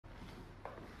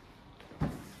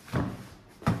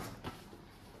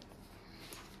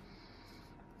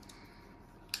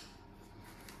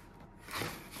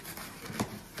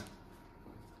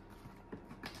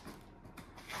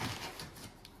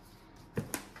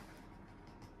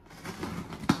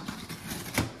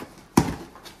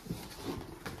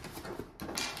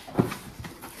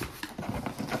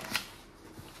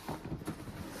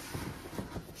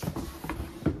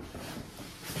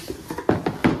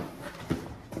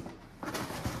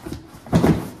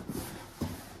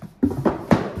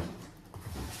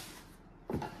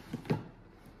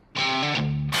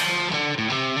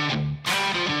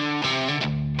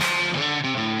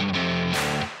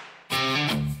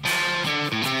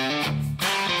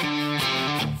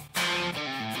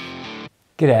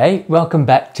G'day, welcome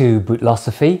back to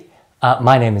Bootlosophy.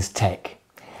 My name is Tech.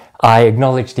 I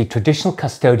acknowledge the traditional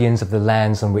custodians of the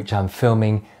lands on which I'm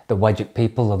filming the Wajik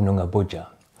people of Noongar Boodja.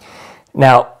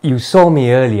 Now, you saw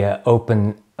me earlier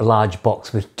open a large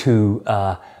box with two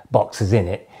boxes in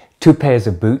it. Two pairs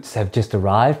of boots have just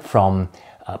arrived from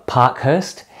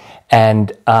Parkhurst,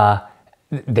 and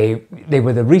they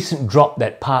were the recent drop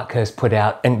that Parkhurst put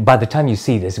out, and by the time you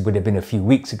see this, it would have been a few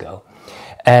weeks ago.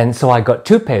 And so I got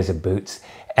two pairs of boots,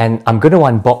 and I'm going to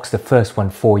unbox the first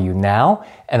one for you now,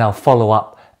 and I'll follow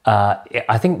up,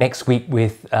 I think next week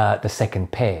with the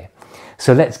second pair.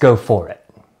 So let's go for it.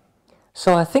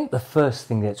 So I think the first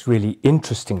thing that's really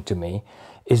interesting to me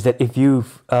is that if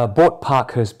you've bought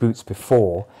Parkhurst boots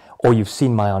before, or you've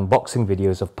seen my unboxing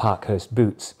videos of Parkhurst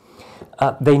boots,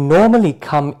 they normally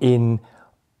come in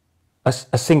a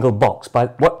single box.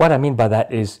 But what I mean by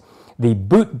that is the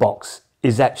boot box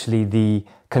is actually the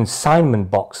consignment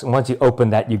box, and once you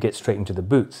open that you get straight into the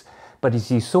boots. But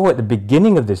as you saw at the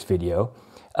beginning of this video,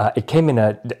 it came in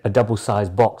a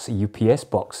double-sized box, a UPS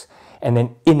box, and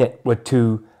then in it were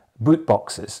two boot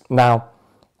boxes. Now,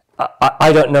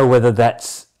 I don't know whether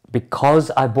that's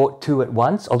because I bought two at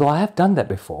once, although I have done that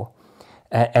before,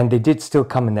 and they did still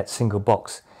come in that single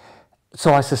box.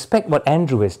 So I suspect what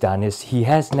Andrew has done is he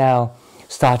has now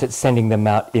started sending them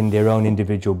out in their own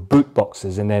individual boot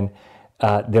boxes, and then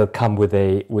they'll come with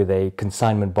a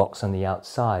consignment box on the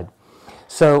outside.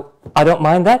 So I don't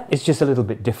mind that. It's just a little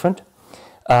bit different.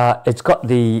 It's got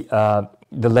the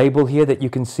label here that you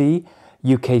can see: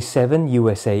 UK 7,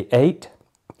 USA 8,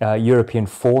 European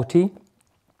 40,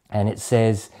 and it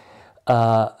says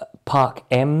Park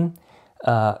M,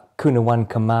 Kunawan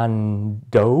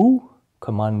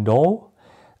Commando,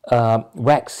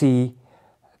 Waxy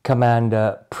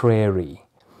Commander Prairie.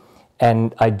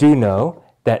 And I do know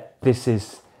that this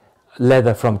is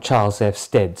leather from Charles F.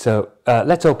 Stead. So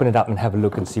let's open it up and have a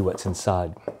look and see what's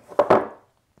inside.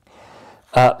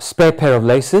 Spare pair of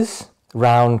laces,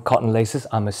 round cotton laces.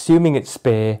 I'm assuming it's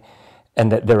spare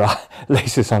and that there are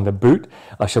laces on the boot.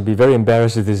 I shall be very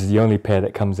embarrassed if this is the only pair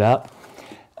that comes out.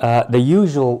 The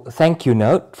usual thank you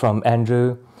note from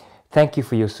Andrew. Thank you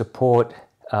for your support.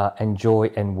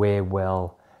 Enjoy and wear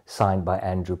well, signed by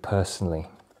Andrew personally.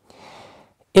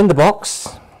 In the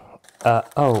box,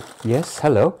 oh yes,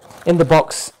 hello. In the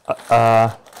box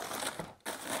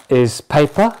is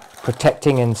paper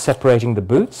protecting and separating the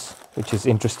boots, which is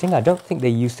interesting. I don't think they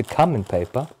used to come in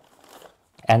paper.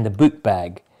 And the boot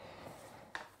bag.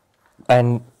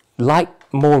 And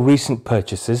like more recent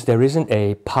purchases, there isn't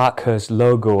a Parkhurst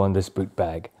logo on this boot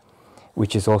bag,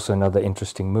 which is also another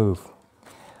interesting move.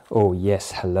 Oh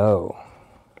yes, hello.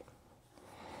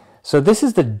 So this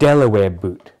is the Delaware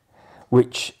boot,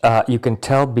 which you can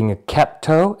tell being a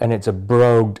Captoe, and it's a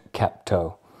Brogued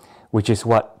Captoe, which is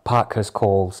what Parkhurst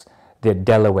calls their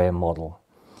Delaware model.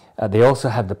 They also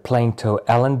have the plain toe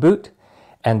Allen boot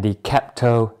and the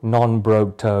Captoe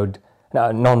non-brogue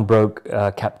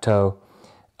Captoe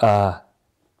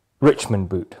Richmond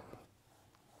boot.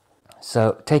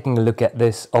 So taking a look at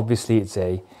this, obviously it's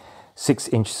a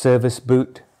 6-inch service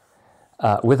boot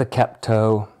with a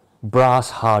Captoe, brass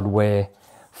hardware,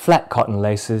 flat cotton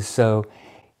laces. So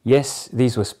yes,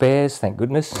 these were spares, thank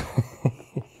goodness.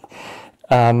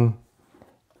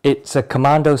 It's a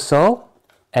commando sole,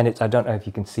 and I don't know if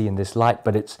you can see in this light,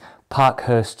 but it's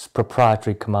Parkhurst's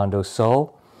proprietary commando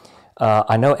sole.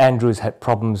 I know Andrew's had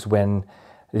problems when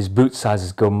his boot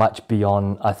sizes go much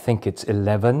beyond, I think it's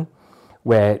 11,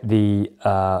 where the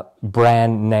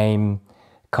brand name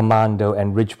Commando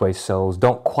and Ridgeway soles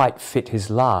don't quite fit his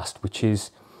last, which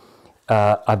is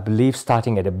I believe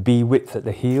starting at a B width at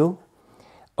the heel,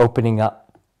 opening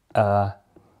up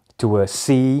to a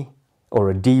C or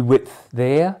a D width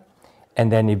there,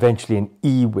 and then eventually an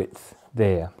E width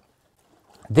there.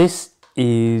 This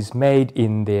is made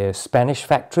in their Spanish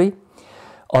factory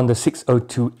on the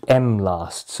 602M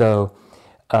last. So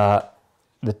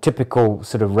the typical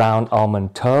sort of round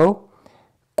almond toe,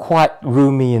 quite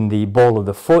roomy in the ball of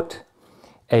the foot,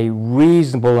 a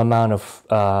reasonable amount of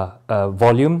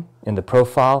volume in the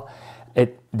profile.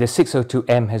 The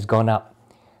 602M has gone up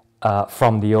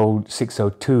from the old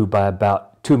 602 by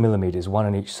about 2 millimeters, one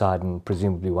on each side and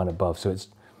presumably one above, so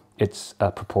it's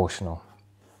proportional.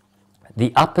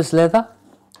 The upper's leather,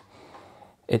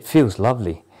 it feels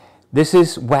lovely. This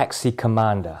is Waxy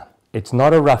Commander. It's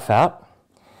not a rough out.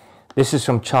 This is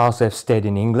from Charles F. Stead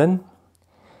in England,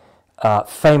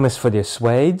 famous for their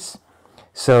suedes.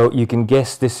 So you can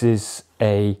guess this is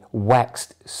a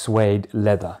waxed suede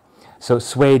leather. So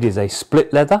suede is a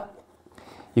split leather.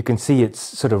 You can see it's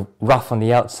sort of rough on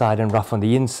the outside and rough on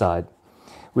the inside,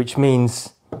 which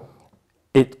means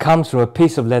It comes from a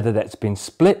piece of leather that's been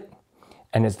split,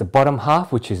 and it's the bottom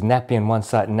half, which is nappy on one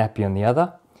side and nappy on the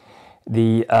other.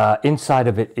 The inside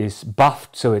of it is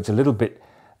buffed, so it's a little bit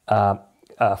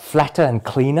flatter and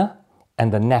cleaner,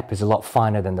 and the nap is a lot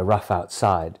finer than the rough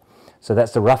outside. So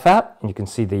that's the rough out, and you can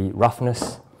see the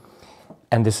roughness,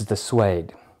 and this is the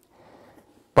suede.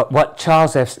 But what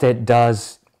Charles F. Stead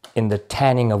does in the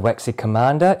tanning of Waxy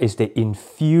Commander is they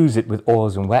infuse it with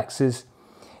oils and waxes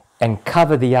and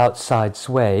cover the outside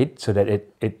suede so that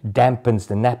it dampens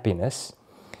the nappiness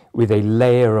with a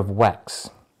layer of wax.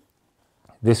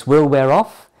 This will wear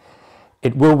off.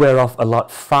 It will wear off a lot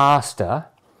faster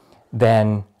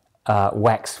than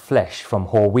wax flesh from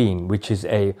Horween, which is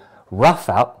a rough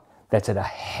out that's had a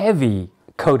heavy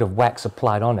coat of wax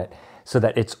applied on it so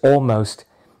that it almost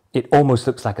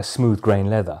looks like a smooth grain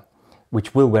leather,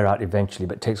 which will wear out eventually,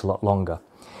 but takes a lot longer.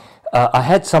 I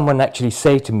had someone actually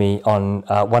say to me on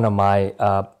one of my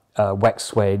wax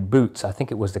suede boots, I think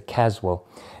it was the Caswell,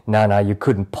 no, you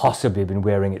couldn't possibly have been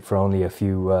wearing it for only a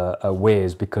few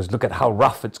wears because look at how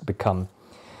rough it's become.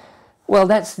 Well,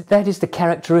 that is the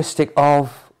characteristic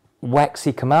of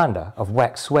Waxy Commander, of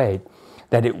wax suede,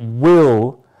 that it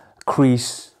will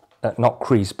crack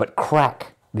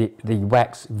the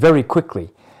wax very quickly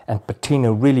and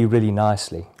patina really, really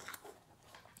nicely.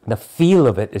 The feel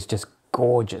of it is just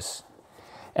gorgeous.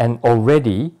 And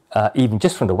already, even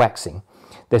just from the waxing,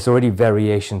 there's already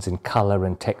variations in color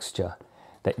and texture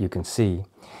that you can see.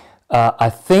 I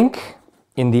think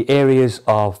in the areas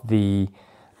of the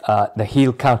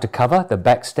heel counter cover, the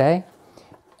backstay,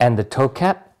 and the toe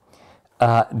cap,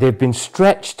 they've been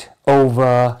stretched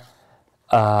over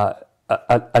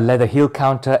a leather heel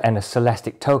counter and a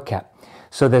celastic toe cap.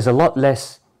 So there's a lot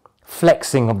less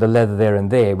flexing of the leather there and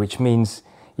there, which means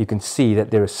you can see that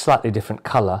there is slightly different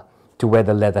color to where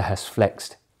the leather has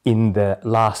flexed in the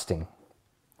lasting.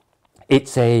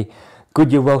 It's a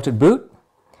Goodyear welted boot,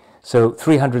 so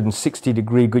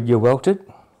 360-degree Goodyear welted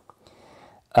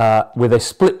with a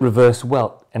split reverse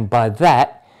welt, and by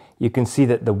that you can see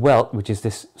that the welt, which is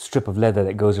this strip of leather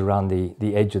that goes around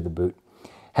the edge of the boot,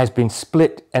 has been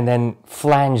split and then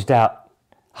flanged out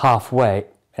halfway,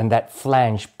 and that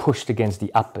flange pushed against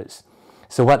the uppers.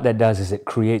 So what that does is it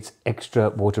creates extra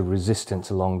water resistance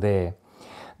along there.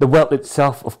 The welt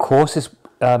itself, of course,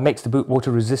 makes the boot water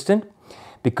resistant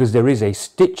because there is a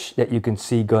stitch that you can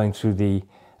see going through the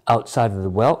outside of the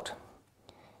welt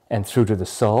and through to the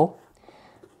sole,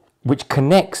 which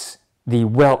connects the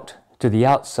welt to the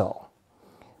outsole.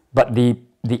 But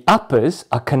the uppers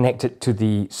are connected to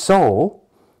the sole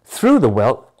through the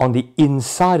welt on the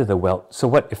inside of the welt. So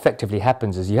what effectively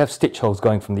happens is you have stitch holes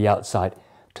going from the outside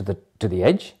to the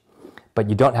edge, but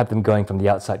you don't have them going from the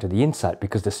outside to the inside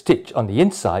because the stitch on the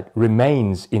inside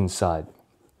remains inside.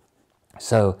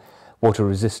 So water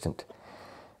resistant.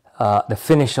 The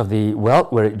finish of the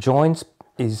welt where it joins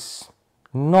is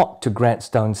not to Grant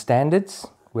Stone standards,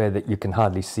 where that you can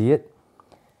hardly see it,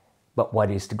 but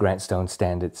what is to Grant Stone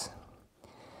standards?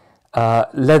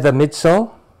 Leather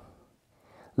midsole,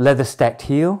 leather stacked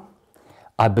heel.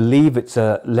 I believe it's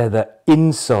a leather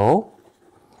insole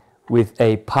with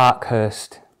a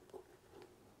Parkhurst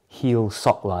heel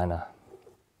sock liner.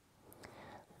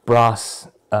 Brass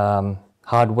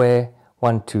hardware,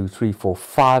 1, 2, 3, 4,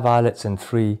 5 eyelets and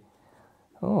 3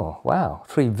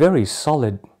 very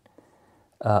solid,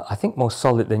 I think more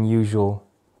solid than usual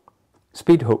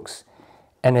speed hooks.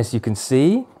 And as you can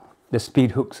see, the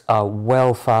speed hooks are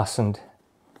well fastened,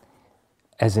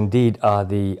 as indeed are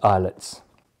the eyelets.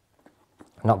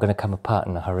 Not going to come apart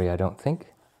in a hurry, I don't think.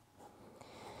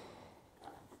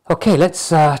 Okay, let's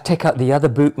take out the other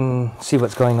boot and see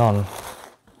what's going on.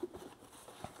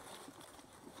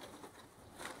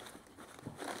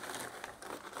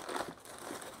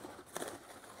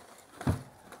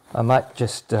 I might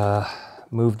just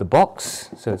move the box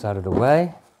so it's out of the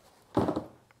way.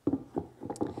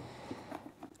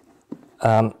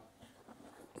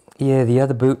 Yeah, the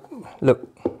other boot, look,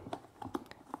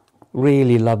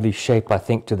 really lovely shape, I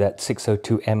think, to that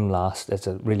 602M last. That's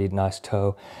a really nice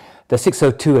toe. The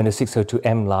 602 and the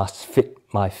 602M lasts fit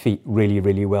my feet really,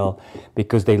 really well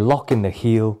because they lock in the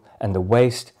heel and the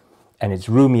waist, and it's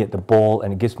roomy at the ball,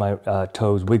 and it gives my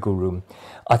toes wiggle room.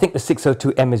 I think the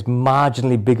 602M is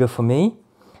marginally bigger for me.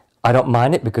 I don't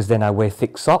mind it because then I wear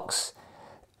thick socks.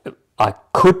 I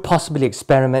could possibly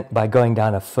experiment by going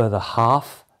down a further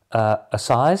half a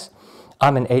size.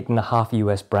 I'm an 8.5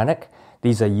 US Brannock.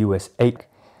 These are US 8.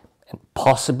 And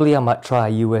possibly I might try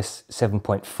a US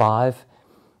 7.5,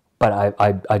 but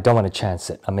I don't want to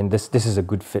chance it. I mean, this is a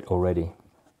good fit already.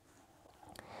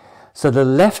 So the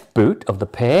left boot of the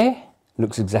pair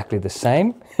looks exactly the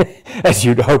same as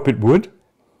you'd hope it would.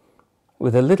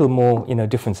 with a little more,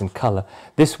 difference in color.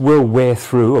 This will wear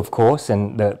through, of course,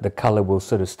 and the color will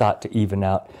sort of start to even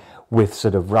out with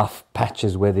sort of rough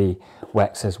patches where the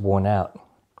wax has worn out.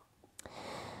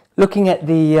 Looking at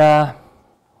the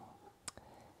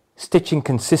stitching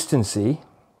consistency,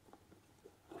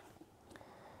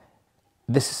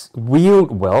 this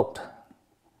wheeled welt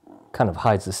kind of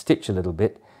hides the stitch a little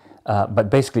bit, but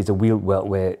basically it's a wheeled welt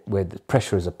where the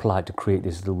pressure is applied to create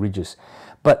these little ridges.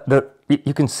 But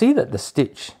you can see that the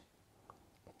stitch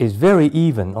is very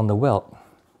even on the welt.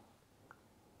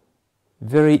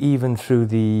 Very even through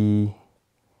the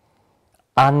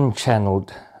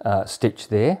unchanneled stitch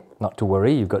there. Not to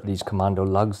worry, you've got these commando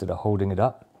lugs that are holding it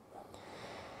up.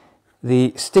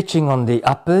 The stitching on the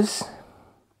uppers,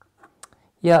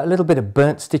 yeah, a little bit of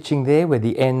burnt stitching there where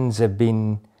the ends have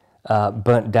been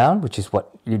burnt down, which is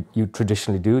what you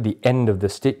traditionally do, the end of the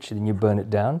stitch, and then you burn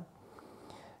it down.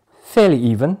 Fairly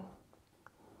even.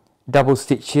 Double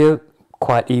stitch here,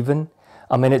 quite even.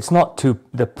 I mean, it's not to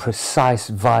the precise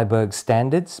Viberg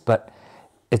standards, but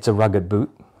it's a rugged boot.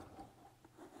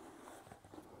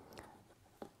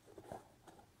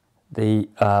 The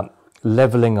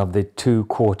leveling of the two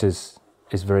quarters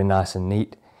is very nice and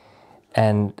neat,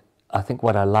 and I think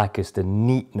what I like is the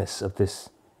neatness of this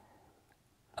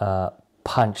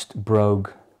punched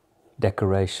brogue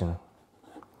decoration.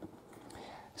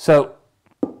 So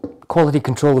quality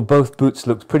control of both boots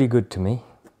looks pretty good to me.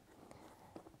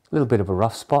 A little bit of a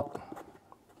rough spot.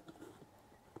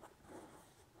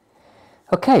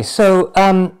 Okay, so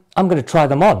I'm going to try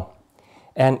them on,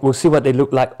 and we'll see what they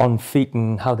look like on feet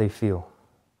and how they feel.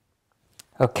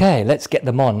 Okay, let's get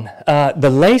them on. The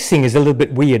lacing is a little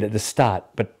bit weird at the start,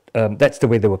 but that's the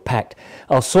way they were packed.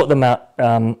 I'll sort them out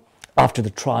after the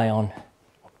try on.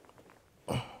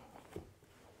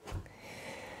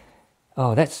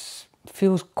 Oh, that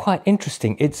feels quite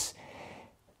interesting. This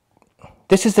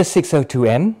is the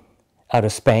 602M out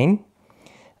of Spain,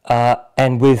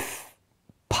 and with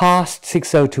past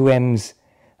 602Ms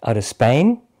out of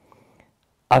Spain,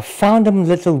 I've found them a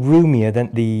little roomier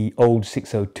than the old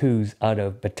 602s out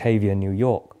of Batavia, New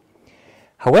York.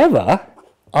 However,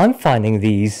 I'm finding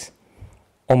these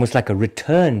almost like a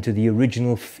return to the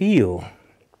original feel.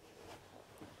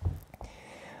 As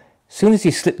soon as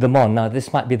you slip them on, now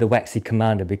this might be the Waxy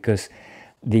Commander because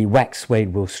the wax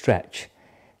suede will stretch,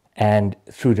 and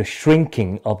through the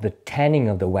shrinking of the tanning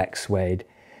of the wax suede,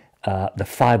 the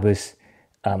fibers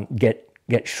get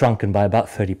shrunken by about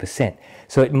 30%.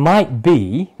 So it might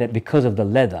be that because of the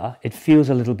leather, it feels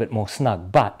a little bit more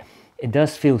snug, but it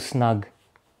does feel snug,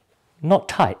 not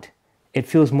tight. It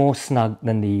feels more snug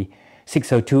than the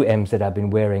 602Ms that I've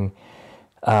been wearing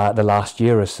the last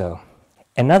year or so.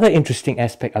 Another interesting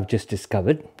aspect I've just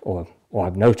discovered, or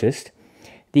I've noticed,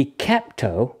 the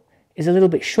Captoe is a little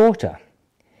bit shorter.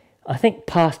 I think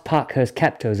past Parkhurst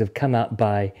Captoes have come out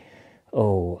by,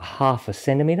 half a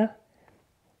centimetre.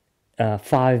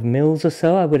 5 mils or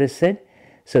so, I would have said.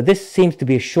 So this seems to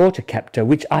be a shorter Captoe,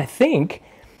 which I think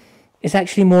is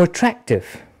actually more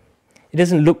attractive. It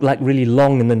doesn't look like really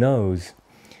long in the nose.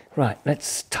 Right,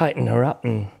 let's tighten her up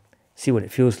and see what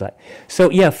it feels like.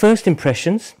 So yeah, first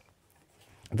impressions,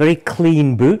 very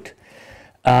clean boot.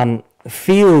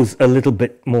 Feels a little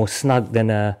bit more snug than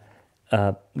the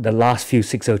last few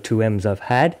 602Ms I've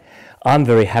had. I'm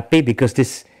very happy because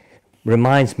this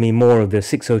reminds me more of the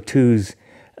 602s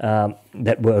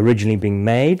that were originally being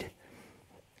made,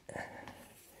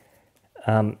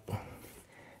 and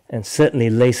certainly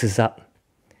laces up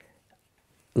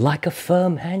like a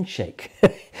firm handshake,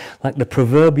 like the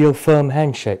proverbial firm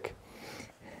handshake.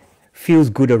 Feels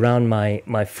good around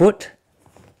my foot.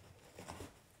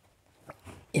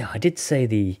 Yeah, I did say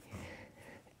the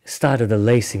start of the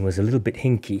lacing was a little bit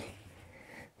hinky,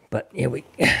 but yeah,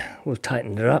 we'll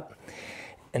tighten it up,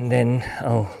 and then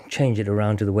I'll change it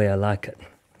around to the way I like it.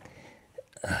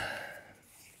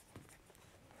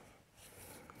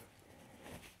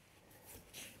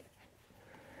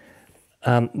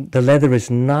 The leather is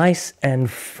nice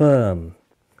and firm,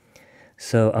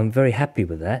 so I'm very happy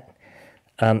with that.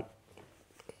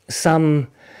 Some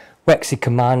Waxy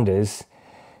Commanders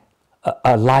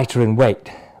are lighter in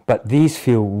weight, but these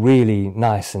feel really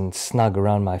nice and snug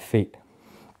around my feet.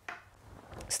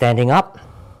 Standing up,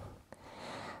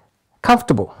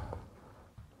 comfortable.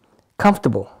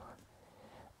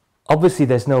 Obviously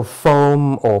there's no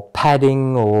foam or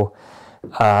padding or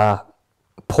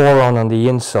pour on the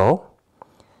insole,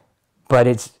 but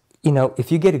it's,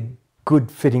 if you get a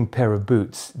good fitting pair of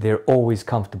boots, they're always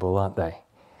comfortable, aren't they?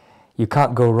 You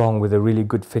can't go wrong with a really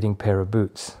good fitting pair of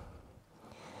boots.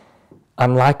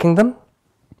 I'm liking them.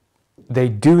 They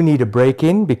do need a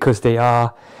break-in because they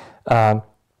are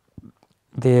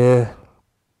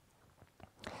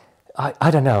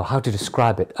I don't know how to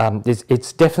describe it.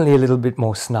 It's definitely a little bit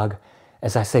more snug.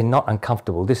 As I say, not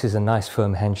uncomfortable. This is a nice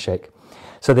firm handshake.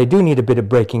 So they do need a bit of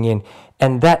breaking in.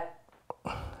 And that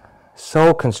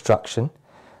sole construction,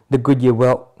 the Goodyear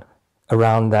welt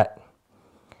around that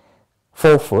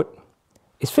forefoot,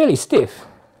 is fairly stiff.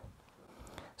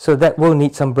 So that will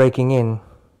need some breaking in.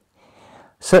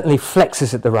 Certainly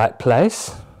flexes at the right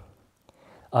place.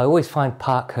 I always find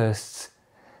Parkhurst's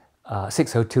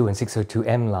 602 and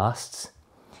 602M lasts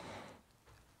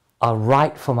are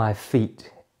right for my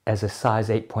feet as a size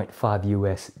 8.5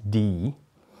 USD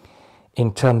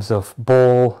in terms of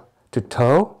ball to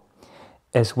toe,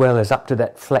 as well as up to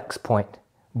that flex point,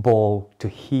 ball to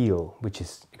heel, which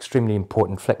is extremely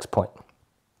important flex point,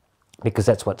 because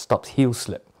that's what stops heel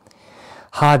slip.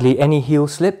 Hardly any heel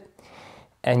slip,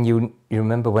 and you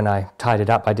remember when I tied it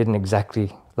up, I didn't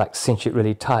exactly like cinch it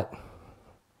really tight.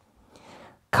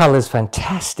 Color's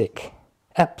fantastic,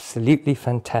 absolutely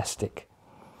fantastic.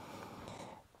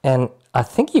 And I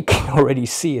think you can already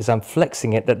see as I'm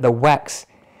flexing it that the wax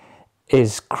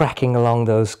is cracking along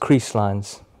those crease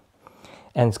lines,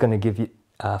 and it's going to give you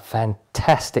a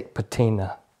fantastic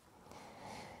patina.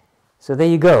 So there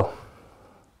you go,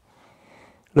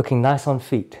 looking nice on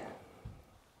feet.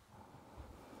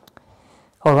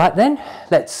 All right then,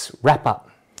 let's wrap up.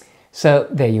 So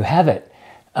there you have it,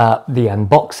 the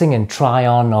unboxing and try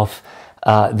on of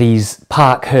these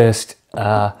Parkhurst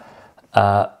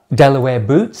Delaware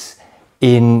boots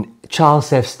in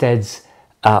Charles F. Stead's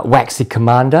Waxy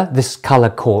Commander, this color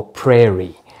called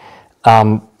Prairie.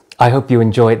 I hope you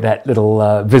enjoyed that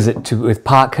little visit with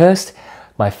Parkhurst,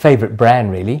 my favorite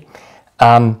brand really.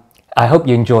 I hope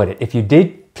you enjoyed it. If you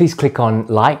did, please click on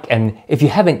like, and if you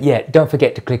haven't yet, don't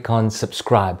forget to click on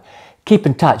subscribe. Keep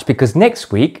in touch, because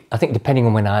next week, I think depending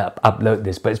on when I upload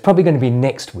this, but it's probably going to be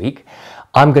next week,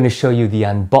 I'm going to show you the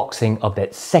unboxing of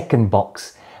that second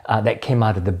box that came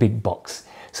out of the big box.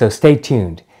 So stay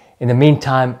tuned. In the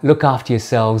meantime, look after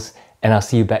yourselves, and I'll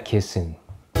see you back here soon.